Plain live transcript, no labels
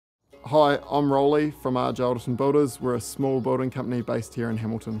Hi, I'm Roland from R J Alderton Builders. We're a small building company based here in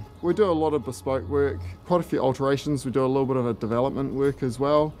Hamilton. We do a lot of bespoke work, quite a few alterations. We do a little bit of a development work as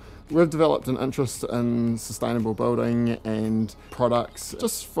well. We've developed an interest in sustainable building and products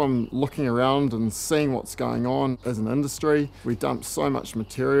just from looking around and seeing what's going on as an industry. We dump so much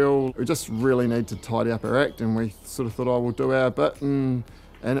material. We just really need to tidy up our act, and we sort of thought, oh, we'll do our bit. And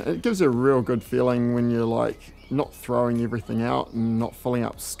it gives you a real good feeling when you're like not throwing everything out and not filling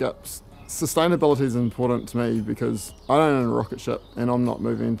up skips. Sustainability is important to me because I don't own a rocket ship and I'm not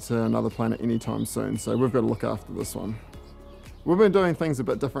moving to another planet anytime soon, so we've got to look after this one. We've been doing things a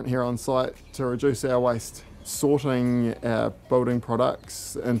bit different here on site to reduce our waste. Sorting our building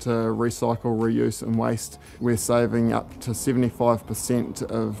products into recycle, reuse and waste. We're saving up to 75%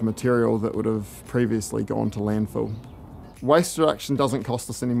 of material that would have previously gone to landfill. Waste reduction doesn't cost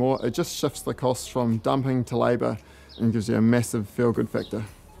us anymore, it just shifts the costs from dumping to labour and gives you a massive feel-good factor.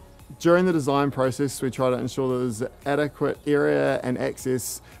 During the design process, we try to ensure there's adequate area and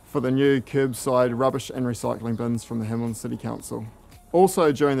access for the new curbside rubbish and recycling bins from the Hamilton City Council.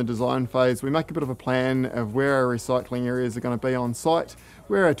 Also during the design phase, we make a bit of a plan of where our recycling areas are going to be on site,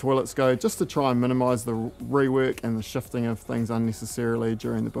 where our toilets go, just to try and minimise the rework and the shifting of things unnecessarily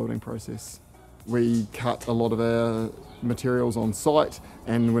during the building process. We cut a lot of our materials on site,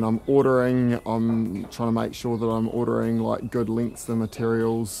 and when I'm ordering, I'm trying to make sure that I'm ordering like good lengths of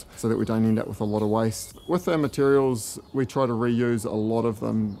materials so that we don't end up with a lot of waste. With our materials, we try to reuse a lot of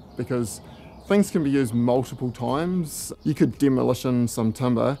them because things can be used multiple times. You could demolition some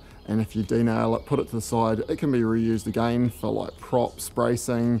timber, and if you denail it, put it to the side, it can be reused again for like props,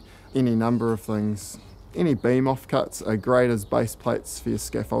 bracing, any number of things. Any beam offcuts are great as base plates for your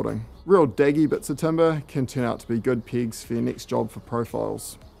scaffolding. Real daggy bits of timber can turn out to be good pegs for your next job for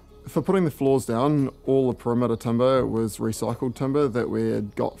profiles. For putting the floors down, all the perimeter timber was recycled timber that we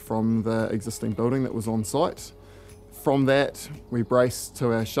had got from the existing building that was on site. From that, we brace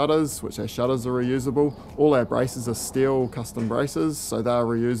to our shutters, which our shutters are reusable. All our braces are steel custom braces, so they're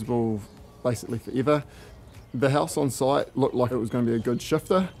reusable basically forever. The house on site looked like it was going to be a good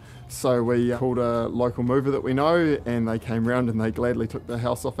shifter. So we called a local mover that we know, and they came round and they gladly took the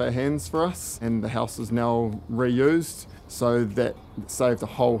house off our hands for us, and the house is now reused. So that saved a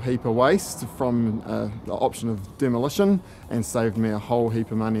whole heap of waste from the option of demolition, and saved me a whole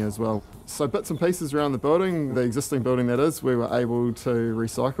heap of money as well. So bits and pieces around the building, the existing building that is, we were able to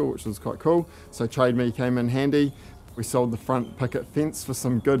recycle, which was quite cool. So Trade Me came in handy. We sold the front picket fence for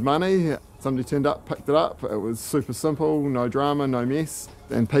some good money. Somebody turned up, picked it up. It was super simple, no drama, no mess.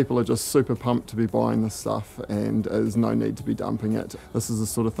 And people are just super pumped to be buying this stuff, and there's no need to be dumping it. This is the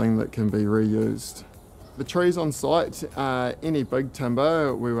sort of thing that can be reused. The trees on site, any big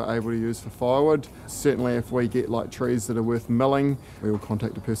timber we were able to use for firewood. Certainly if we get like trees that are worth milling, we will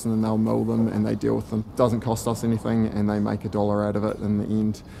contact a person and they'll mill them and they deal with them. Doesn't cost us anything and they make $1 out of it in the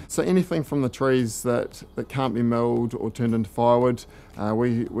end. So anything from the trees that can't be milled or turned into firewood,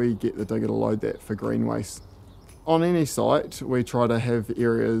 we get the digger to load that for green waste. On any site, we try to have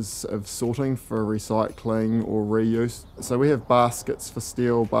areas of sorting for recycling or reuse. So we have baskets for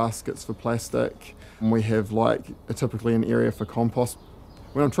steel, baskets for plastic, and we have typically an area for compost.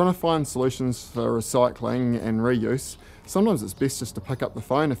 When I'm trying to find solutions for recycling and reuse, sometimes it's best just to pick up the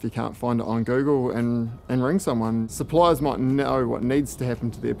phone if you can't find it on Google and ring someone. Suppliers might know what needs to happen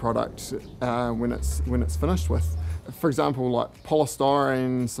to their product when it's finished with. For example, like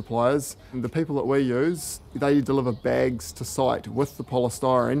polystyrene suppliers, the people that we use, they deliver bags to site with the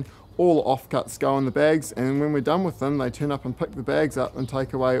polystyrene. All the offcuts go in the bags, and when we're done with them, they turn up and pick the bags up and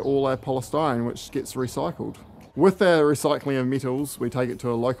take away all our polystyrene, which gets recycled. With our recycling of metals, we take it to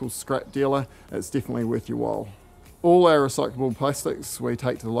a local scrap dealer. It's definitely worth your while. All our recyclable plastics we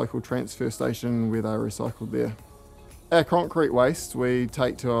take to the local transfer station where they're recycled there. Our concrete waste we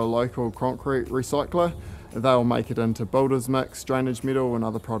take to a local concrete recycler. They'll make it into builder's mix, drainage metal and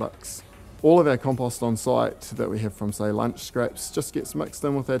other products. All of our compost on site that we have from say lunch scraps just gets mixed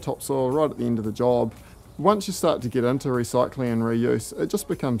in with our topsoil right at the end of the job. Once you start to get into recycling and reuse, it just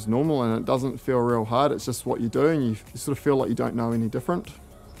becomes normal and it doesn't feel real hard. It's just what you do and you sort of feel like you don't know any different.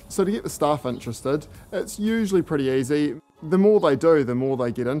 So to get the staff interested, it's usually pretty easy. The more they do, the more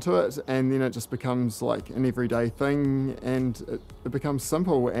they get into it, and then it just becomes like an everyday thing, and it becomes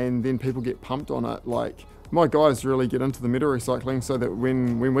simple, and then people get pumped on it. Like, my guys really get into the metal recycling so that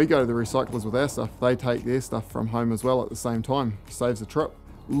when we go to the recyclers with our stuff, they take their stuff from home as well at the same time. Saves a trip.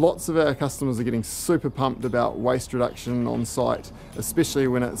 Lots of our customers are getting super pumped about waste reduction on site, especially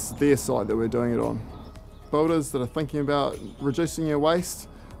when it's their site that we're doing it on. Builders that are thinking about reducing your waste,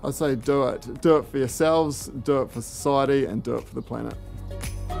 I'd say do it. Do it for yourselves, do it for society, and do it for the planet.